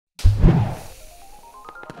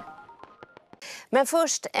Men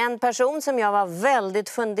först en person som jag var väldigt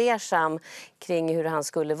fundersam kring hur han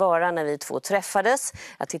skulle vara när vi två träffades.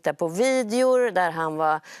 Jag tittade på videor där han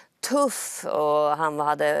var tuff och han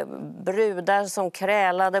hade brudar som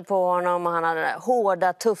krälade på honom och han hade den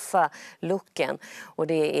hårda, tuffa looken. Och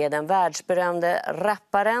det är den världsberömde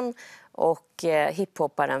rapparen och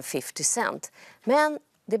hiphopparen 50 Cent. Men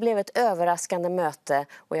det blev ett överraskande möte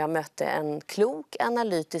och jag mötte en klok,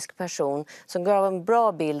 analytisk person som gav en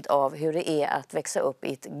bra bild av hur det är att växa upp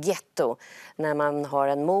i ett getto när man har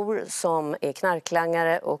en mor som är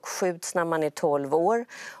knarklangare och skjuts när man är 12 år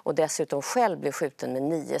och dessutom själv blir skjuten med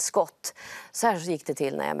 9 skott. Så här gick det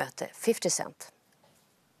till när jag mötte 50 Cent.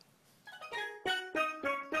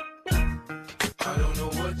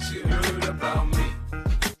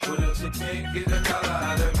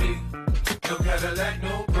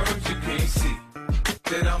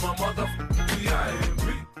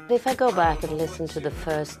 If I go back and listen to the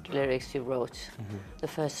first lyrics you wrote, the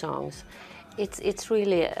first songs, it's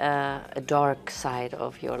really a dark side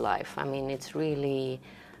of your life. I mean, it's really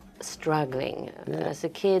struggling. Yeah. As a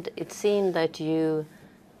kid, it seemed that you,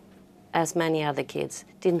 as many other kids,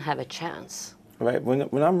 didn't have a chance. Right.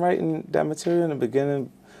 When I'm writing that material in the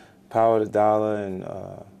beginning, Power the Dollar and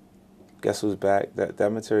Guess Who's Back,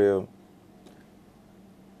 that material,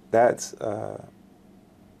 that's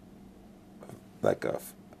like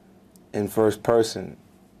in first person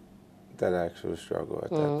that actual struggle at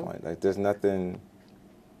that point. Like there's nothing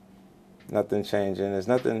changing. There's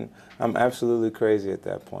nothing. I'm absolutely crazy at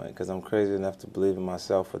that point because I'm crazy enough to believe in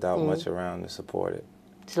myself without much around to support it.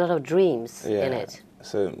 There's a lot of dreams in it.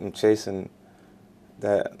 So I'm chasing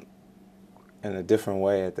that in a different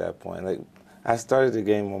way at that point. Like I started to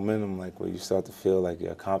gain momentum, like where you start to feel like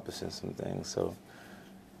you're accomplishing some things. So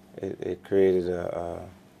it created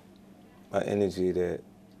an energy that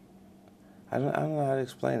I don't know how to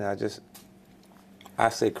explain it. I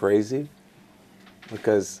say crazy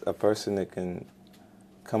because a person that can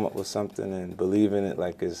come up with something and believe in it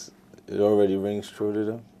like it already rings true to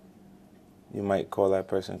them, you might call that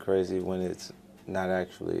person crazy when it's not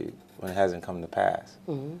actually, when it hasn't come to pass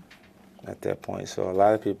at that point. So a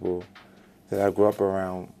lot of people that I grew up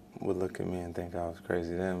around would look at me and think I was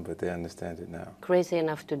crazy then, but they understand it now. Crazy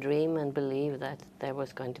enough to dream and believe that there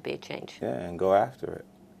was going to be a change. Yeah, and go after it.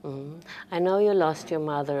 I know you lost your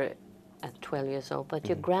mother at 12 years old, but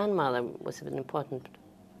your grandmother was an important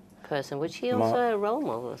person. Was she also a role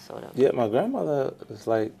model, sort of? Yeah, my grandmother was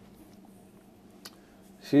like,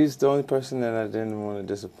 she's the only person that I didn't want to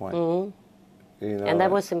disappoint. You know, and that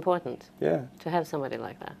was important. Yeah. To have somebody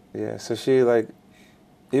like that. Yeah, so she like,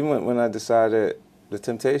 even when I decided, the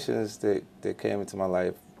temptations that came into my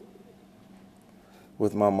life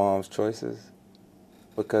with my mom's choices,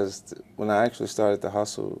 because when I actually started to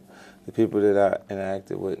hustle, the people that I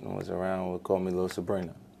interacted with and was around would call me Little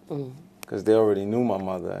Sabrina, because they already knew my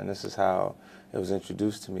mother, and this is how it was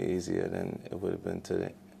introduced to me easier than it would have been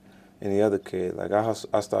to any other kid. Like I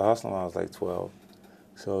started hustling when I was like 12,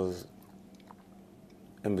 so it was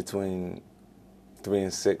in between 3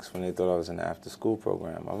 and 6 when they thought I was in the after-school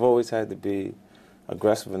program. I've always had to be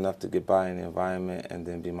aggressive enough to get by in the environment and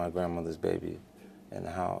then be my grandmother's baby in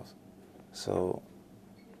the house. So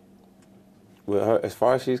with her, as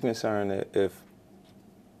far as she's concerned,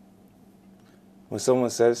 when someone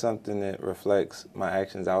says something that reflects my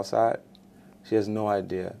actions outside, she has no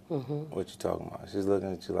idea what you're talking about. She's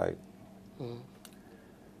looking at you like...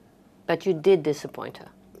 But you did disappoint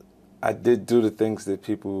her. I did do the things that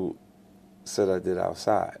people said I did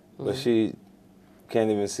outside, but she can't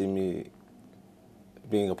even see me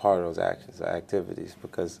being a part of those actions or activities,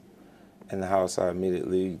 because in the house I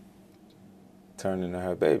immediately turned into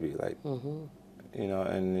her baby, like, you know,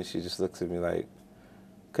 and then she just looks at me like,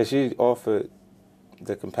 because she offered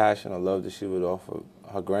the compassion or love that she would offer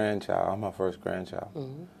her grandchild. I'm her first grandchild.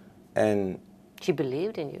 And she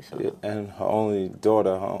believed in you, so. And her only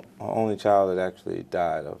daughter, her only child that actually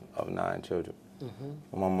died of 9 children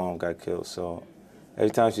when my mom got killed. So every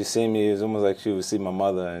time she see me, it was almost like she would see my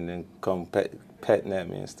mother and then come petting at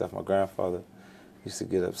me and stuff. My grandfather used to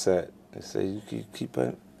get upset and say, "You keep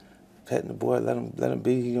petting the boy, let him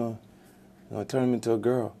be. He's gonna turn him into a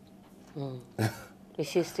girl." Is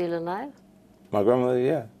she still alive? My grandmother,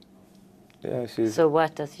 yeah. Yeah, she's... So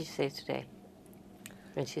what does she say today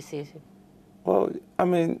when she sees you? Well, I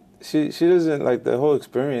mean, she doesn't, like, the whole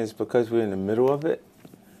experience, because we're in the middle of it,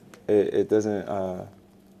 it doesn't,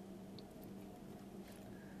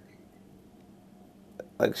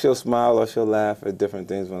 like, she'll smile or she'll laugh at different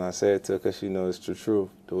things when I say it to her, because she knows it's the truth,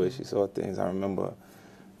 the way she saw things. I remember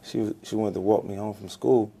she wanted to walk me home from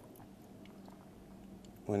school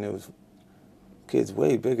when it was kids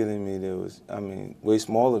way bigger than me. There was, I mean, way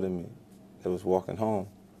smaller than me. That was walking home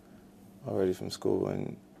already from school,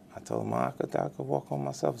 and I told them I could walk home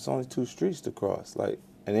myself. It's only 2 streets to cross, like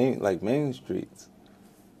it ain't like main streets.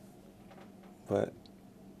 But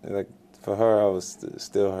like for her, I was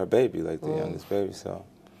still her baby, like the youngest baby. So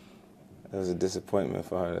it was a disappointment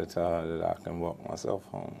for her to tell her that I can walk myself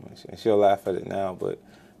home. And she'll laugh at it now, but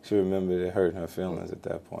she remembered it hurting her feelings at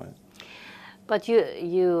that point. But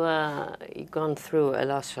you've gone through a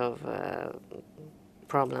lot of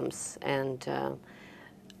problems, and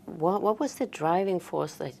what was the driving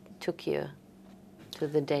force that took you to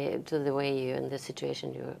the way you in the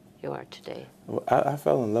situation you are today? Well, I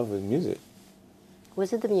fell in love with music.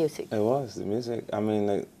 Was it the music? It was the music. I mean,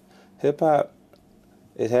 like, hip hop.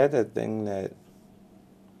 It had that thing that,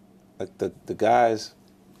 like the guys,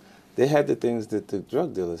 they had the things that the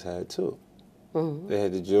drug dealers had too. Mm-hmm. They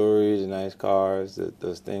had the jewelry, the nice cars,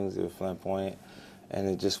 those things that were flamboyant, and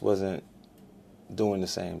it just wasn't doing the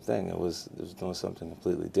same thing. It was doing something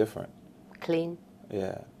completely different. Clean.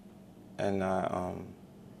 Yeah, and I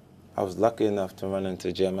was lucky enough to run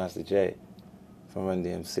into Jam Master Jay from Run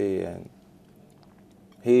DMC, and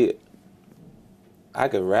I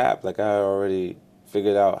could rap. Like, I already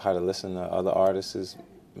figured out how to listen to other artists'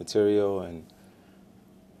 material and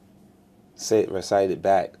recite it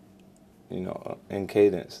back, you know, in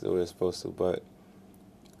cadence the way it's supposed to. But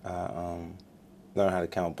I learned how to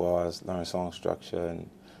count bars, learn song structure, and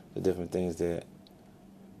the different things that,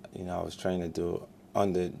 you know, I was trained to do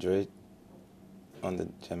under Jam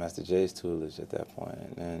Master Jay's tutelage at that point.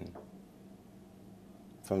 And then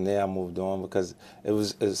from there I moved on because it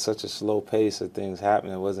was such a slow pace of things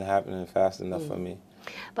happening. It wasn't happening fast enough for me.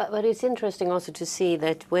 But it's interesting also to see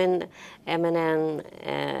that when Eminem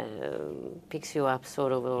picks you up,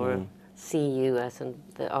 sort of, or see you as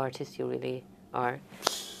the artist you really are.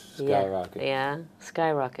 Skyrocket. Yeah,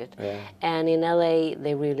 skyrocket. Yeah. And in LA,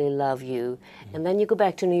 they really love you. And then you go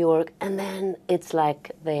back to New York, and then it's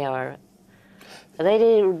like they don't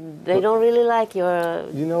really like your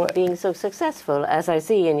being so successful, as I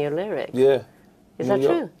see in your lyrics. Yeah. Is that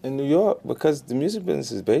true? In New York, because the music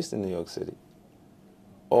business is based in New York City.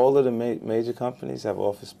 All of the major companies have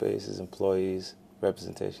office spaces, employees,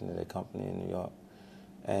 representation of their company in New York.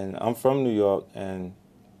 And I'm from New York, and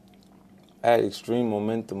I had extreme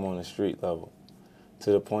momentum on the street level,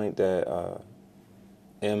 to the point that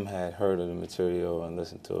M had heard of the material and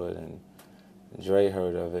listened to it, and Dre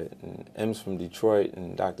heard of it, and M's from Detroit,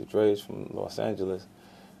 and Dr. Dre's from Los Angeles.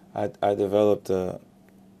 I developed the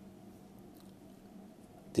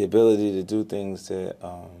ability to do things that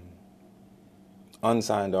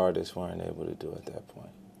unsigned artists weren't able to do at that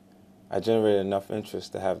point. I generated enough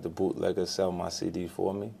interest to have the bootleggers sell my CD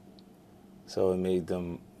for me, so it made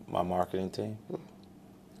them my marketing team.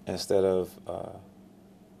 Instead of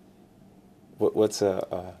what's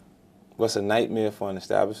a nightmare for an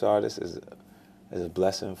established artist is a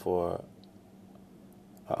blessing for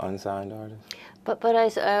an unsigned artist. But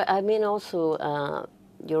I mean also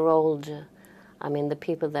your old, I mean the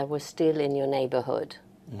people that were still in your neighborhood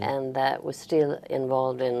and that were still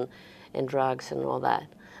involved in drugs and all that,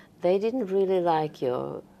 they didn't really like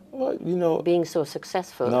your being so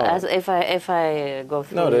successful. No. As if I go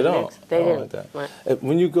through. No, they don't. They didn't. Like that. Right.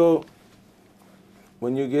 When you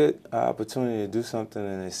get an opportunity to do something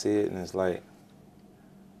and they see it and it's like,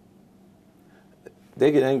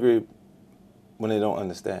 they get angry when they don't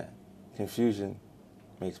understand. Confusion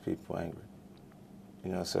makes people angry.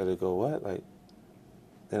 You know, so they go, what? Like,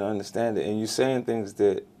 they don't understand it. And you're saying things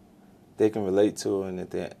that they can relate to, and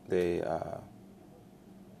that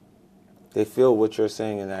they feel what you're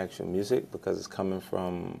saying in the actual music because it's coming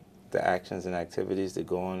from the actions and activities that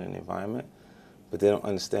go on in the environment, but they don't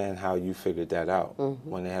understand how you figured that out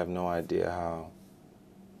when they have no idea how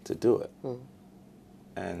to do it.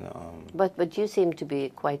 And but you seem to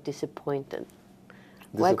be quite disappointed.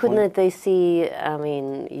 Why couldn't they see, I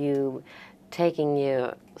mean, you taking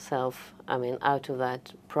yourself, I mean, out of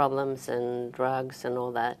that problems and drugs and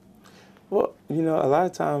all that? Well, you know, a lot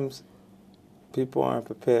of times people aren't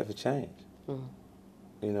prepared for change.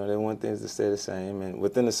 You know, they want things to stay the same, and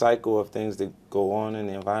within the cycle of things that go on in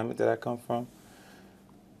the environment that I come from,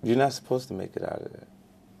 you're not supposed to make it out of that.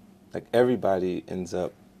 Like, everybody ends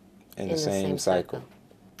up in the same cycle.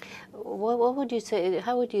 What would you say,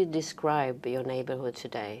 how would you describe your neighborhood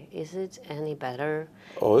today? Is it any better?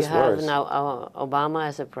 Oh, it's worse. You have now Obama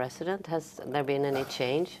as a president. Has there been any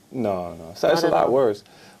change? No. So it's a lot worse.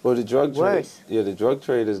 Well, the drug trade, the drug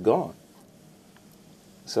trade is gone.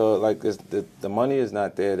 So, like, the money is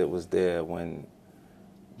not there that was there when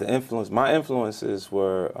my influences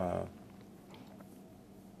were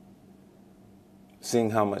seeing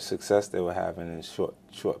how much success they were having in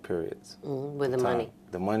short periods. With the money.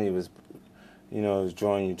 The money was, you know, was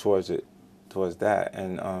drawing you towards that.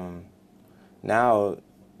 And now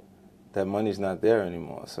that money's not there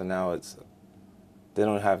anymore. So now they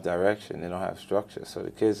don't have direction, they don't have structure. So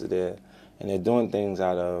the kids are there and they're doing things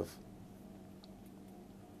out of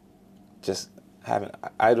just having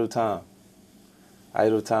idle time.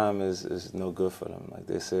 Idle time is no good for them. Like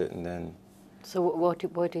they sit and then. So what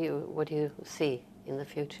do you see in the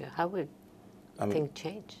future? How would things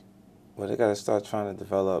change? Well, they got to start trying to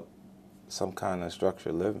develop some kind of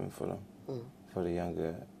structured living for them, for the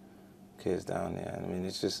younger kids down there. I mean,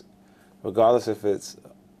 it's just, regardless if it's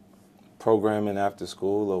programming after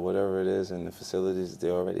school or whatever it is, and the facilities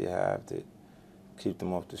they already have to keep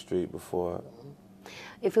them off the street before.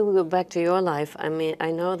 If we go back to your life, I mean,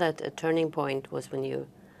 I know that a turning point was when you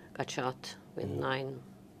got shot with 9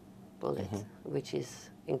 bullets, which is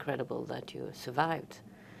incredible that you survived.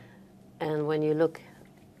 And when you look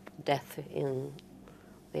death in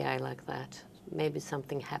the eye like that, maybe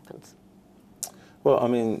something happens. Well, I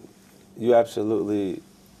mean, you absolutely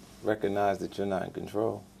recognize that you're not in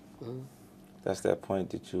control. That's that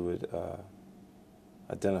point that you would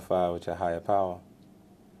identify with your higher power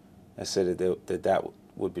and say that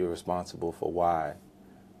would be responsible for why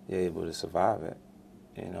you're able to survive it,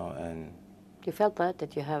 you know. And you felt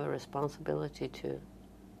that you have a responsibility to.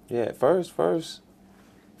 Yeah, first,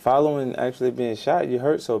 following actually being shot, you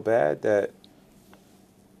hurt so bad that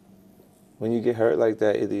when you get hurt like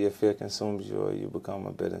that, either your fear consumes you or you become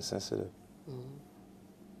a bit insensitive.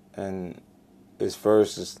 And it's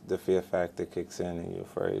first just the fear factor kicks in and you're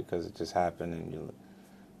afraid because it just happened and you're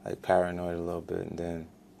like paranoid a little bit, and then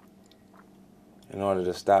in order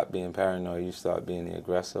to stop being paranoid, you start being the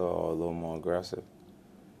aggressor or a little more aggressive.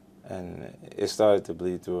 And it started to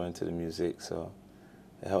bleed through into the music, so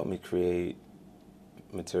it helped me create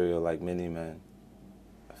material like Mini Men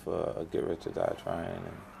for Get Rich or Die Trying,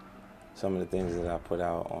 and some of the things that I put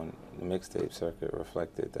out on the mixtape circuit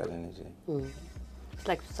reflected that energy. It's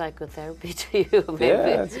like psychotherapy to you, maybe.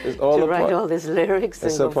 Yeah, it's all to a write part, all these lyrics.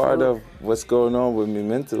 It's and a part through. of what's going on with me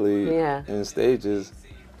mentally in stages.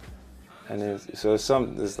 And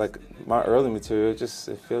it's like my early material. It's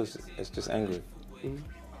just angry,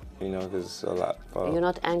 you know, because it's a lot. You're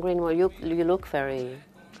not angry anymore. You look very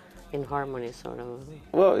in harmony, sort of.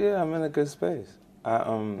 Well, yeah, I'm in a good space.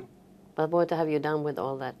 But what have you done with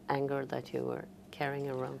all that anger that you were carrying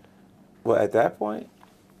around? Well, at that point,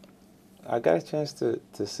 I got a chance to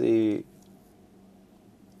see.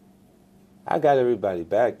 I got everybody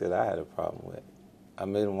back that I had a problem with. I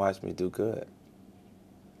made them watch me do good.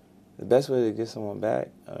 The best way to get someone back,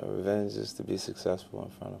 revenge, is to be successful in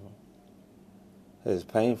front of them. It's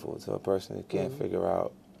painful to a person who can't figure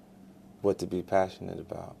out what to be passionate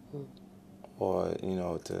about, or you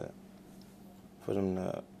know, for them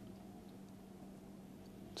to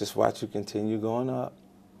just watch you continue going up,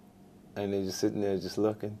 and they're just sitting there just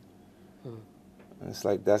looking. And it's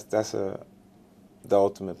like that's the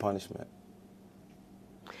ultimate punishment.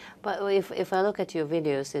 But if I look at your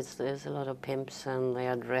videos, there's a lot of pimps and they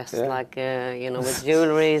are dressed like, you know, with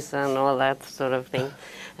jewelries and all that sort of thing.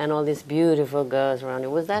 And all these beautiful girls around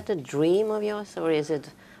you. Was that a dream of yours, or is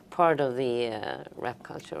it part of the rap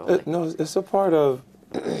culture? No, it's a part of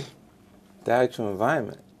the actual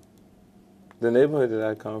environment. The neighborhood that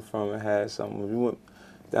I come from, it had something. When we went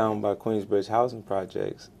down by Queensbridge housing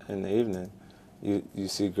projects in the evening, you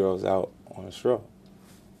see girls out on the stroll.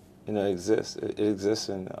 You know, it exists. It exists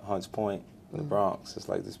in Hunts Point, in the Bronx. It's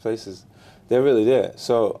like these places, they're really there.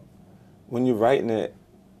 So when you're writing it,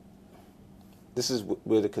 this is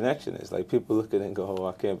where the connection is. Like, people look at it and go, oh,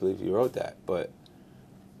 I can't believe you wrote that. But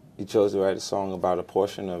you chose to write a song about a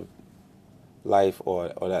portion of life or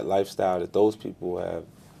that lifestyle that those people have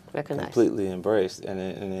completely embraced.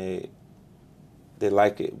 And they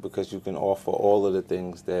like it because you can offer all of the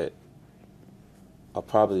things that are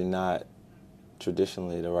probably not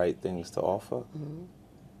traditionally the right things to offer.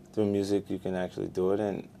 Through music, you can actually do it.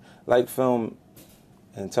 And like film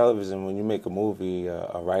and television, when you make a movie,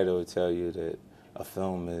 a writer will tell you that a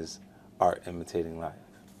film is art imitating life.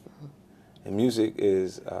 And music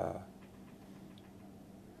is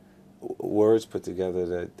words put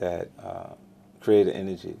together that create an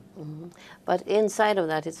energy. But inside of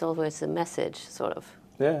that, it's always a message, sort of.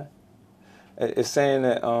 Yeah. It's saying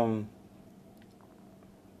that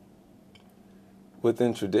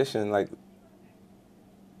within tradition, like,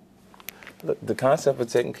 the concept of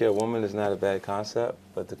taking care of women is not a bad concept,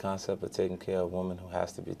 but the concept of taking care of a woman who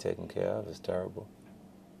has to be taken care of is terrible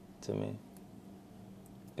to me.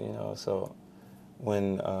 You know, so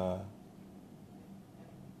when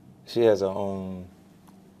she has her own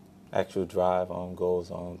actual drive, own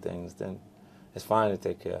goals, own things, then it's fine to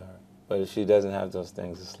take care of her. But if she doesn't have those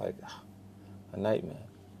things, it's like a nightmare.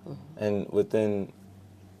 Mm-hmm. And within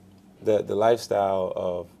the lifestyle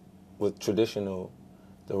of, with traditional,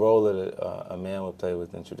 the role that a man would play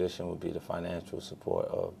within tradition would be the financial support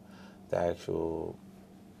of the actual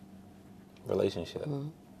relationship. Mm-hmm.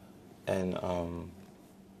 And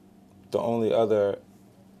the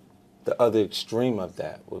other extreme of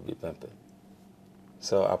that would be pimping.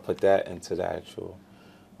 So I put that into the actual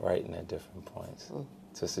writing at different points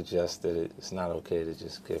to suggest that it's not okay to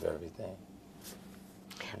just give everything.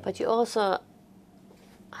 But you also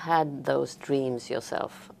had those dreams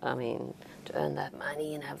yourself. I mean, to earn that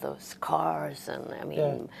money and have those cars, and I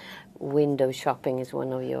mean, window shopping is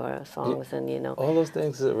one of your songs, and you know all those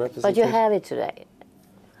things that represent. But you have it today.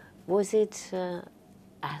 Was it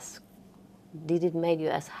did it make you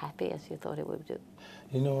as happy as you thought it would do?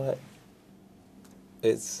 You know what?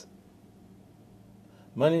 It's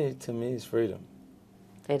money to me is freedom.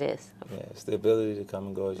 It is. Yeah, it's the ability to come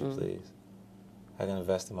and go as you please. I can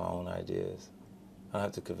invest in my own ideas. I don't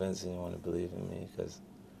have to convince anyone to believe in me because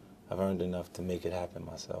I've earned enough to make it happen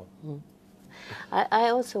myself. I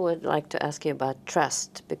also would like to ask you about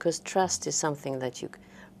trust, because trust is something that you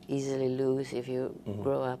easily lose if you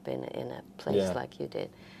grow up in a place like you did.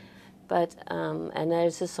 But and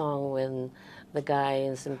there's a song when the guy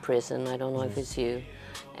is in prison, I don't know if it's you,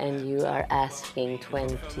 and you are asking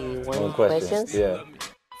 21 questions. Yeah.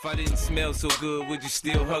 If I didn't smell so good, would you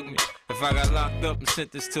still hug me? If I got locked up and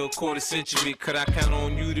sentenced to a quarter century, could I count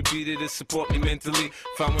on you to be there to support me mentally?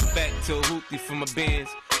 If I went back to a hoopty for my bands,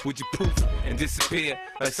 would you poof and disappear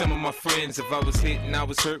like some of my friends? If I was hit and I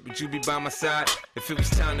was hurt, would you be by my side? If it was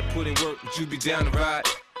time to put in work, would you be down to ride?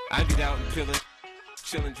 I'd get out and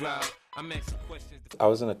chill and drive. I'm asking questions. I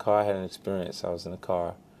was in a car, I had an experience. I was in a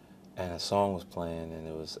car and a song was playing, and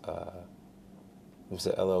it was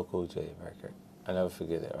an LL Cool J record. I never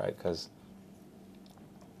forget it, right? Because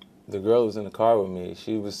the girl who was in the car with me,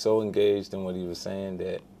 she was so engaged in what he was saying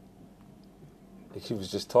that he was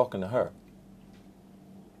just talking to her.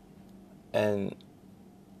 And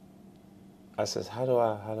I says, how do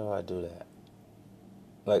I do that?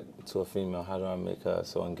 Like, to a female, how do I make her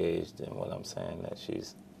so engaged in what I'm saying that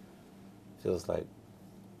she's feels like?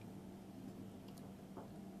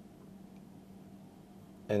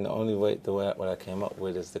 And the only way, what I came up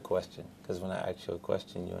with is the question. Because when I ask you a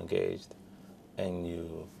question, you're engaged and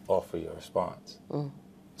you offer your response.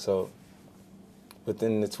 So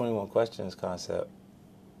within the 21 questions concept,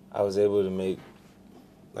 I was able to make,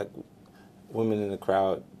 like, women in the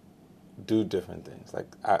crowd do different things. Like,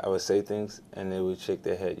 I would say things and they would shake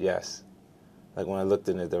their head yes. Like, when I looked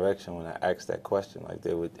in the direction, when I asked that question, like,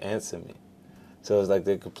 they would answer me. So it was like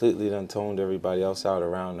they completely done toned everybody else out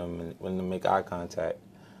around them, and when they make eye contact,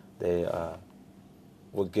 they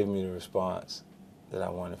would give me the response that I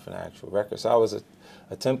wanted for the actual record. So I was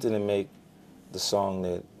attempting to make the song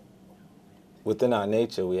that, within our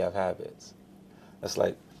nature, we have habits. It's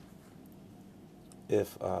like,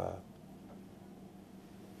 if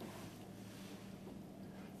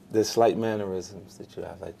there's slight mannerisms that you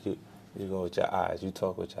have, like you go with your eyes, you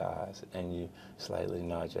talk with your eyes, and you slightly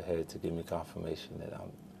nod your head to give me confirmation that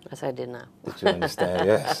I'm... As I did now. That you understand,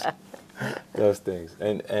 yes. Those things.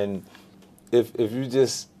 And if you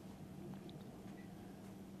just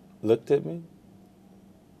looked at me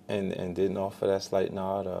and didn't offer that slight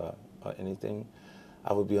nod or anything,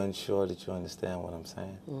 I would be unsure that you understand what I'm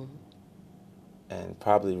saying. And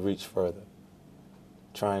probably reach further,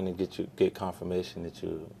 trying to get confirmation that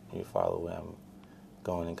you follow where I'm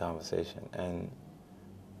going in conversation. And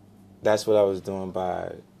that's what I was doing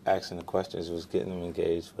by asking the questions, was getting them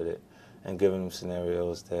engaged with it and giving them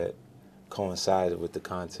scenarios that coincided with the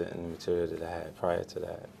content and the material that I had prior to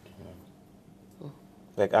that. You know?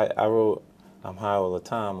 Like, I wrote I'm high all the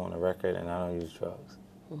time on a record, and I don't use drugs.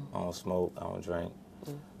 I don't smoke, I don't drink.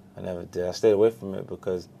 I never did. I stayed away from it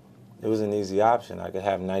because it was an easy option. I could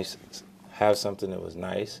have something that was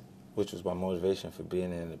nice, which was my motivation for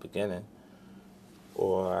being there in the beginning,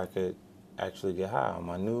 or I could actually get high. On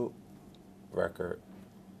my new record,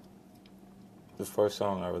 the first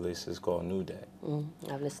song I released is called New Day.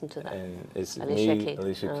 I've listened to that. And it's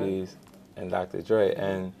Alicia Keys, and Dr. Dre.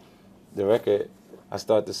 And the record, I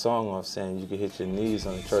start the song off saying you can hit your knees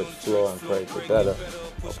on the church floor and pray for better,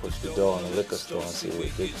 or push the door in the liquor store and see what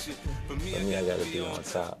it gets you. For me, I gotta be on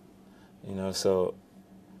top. You know, so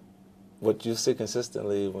what you see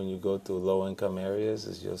consistently when you go through low-income areas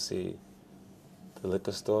is you'll see the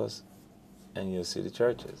liquor stores and you'll see the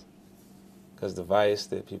churches. Because the vice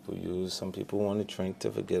that people use, some people want to drink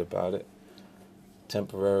to forget about it,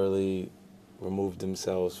 temporarily remove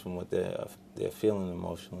themselves from what they're feeling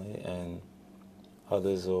emotionally, and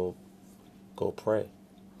others will go pray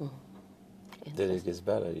that it gets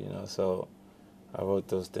better, you know. So I wrote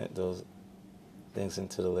those things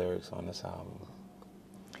into the lyrics on this album.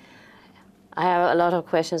 I have a lot of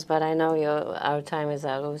questions, but I know our time is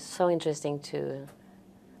out. It was so interesting to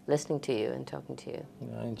listening to you and talking to you.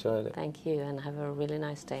 Yeah, I enjoyed it. Thank you, and have a really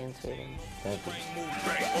nice day in Sweden. Thank you.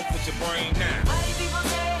 Open your brain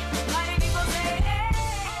now.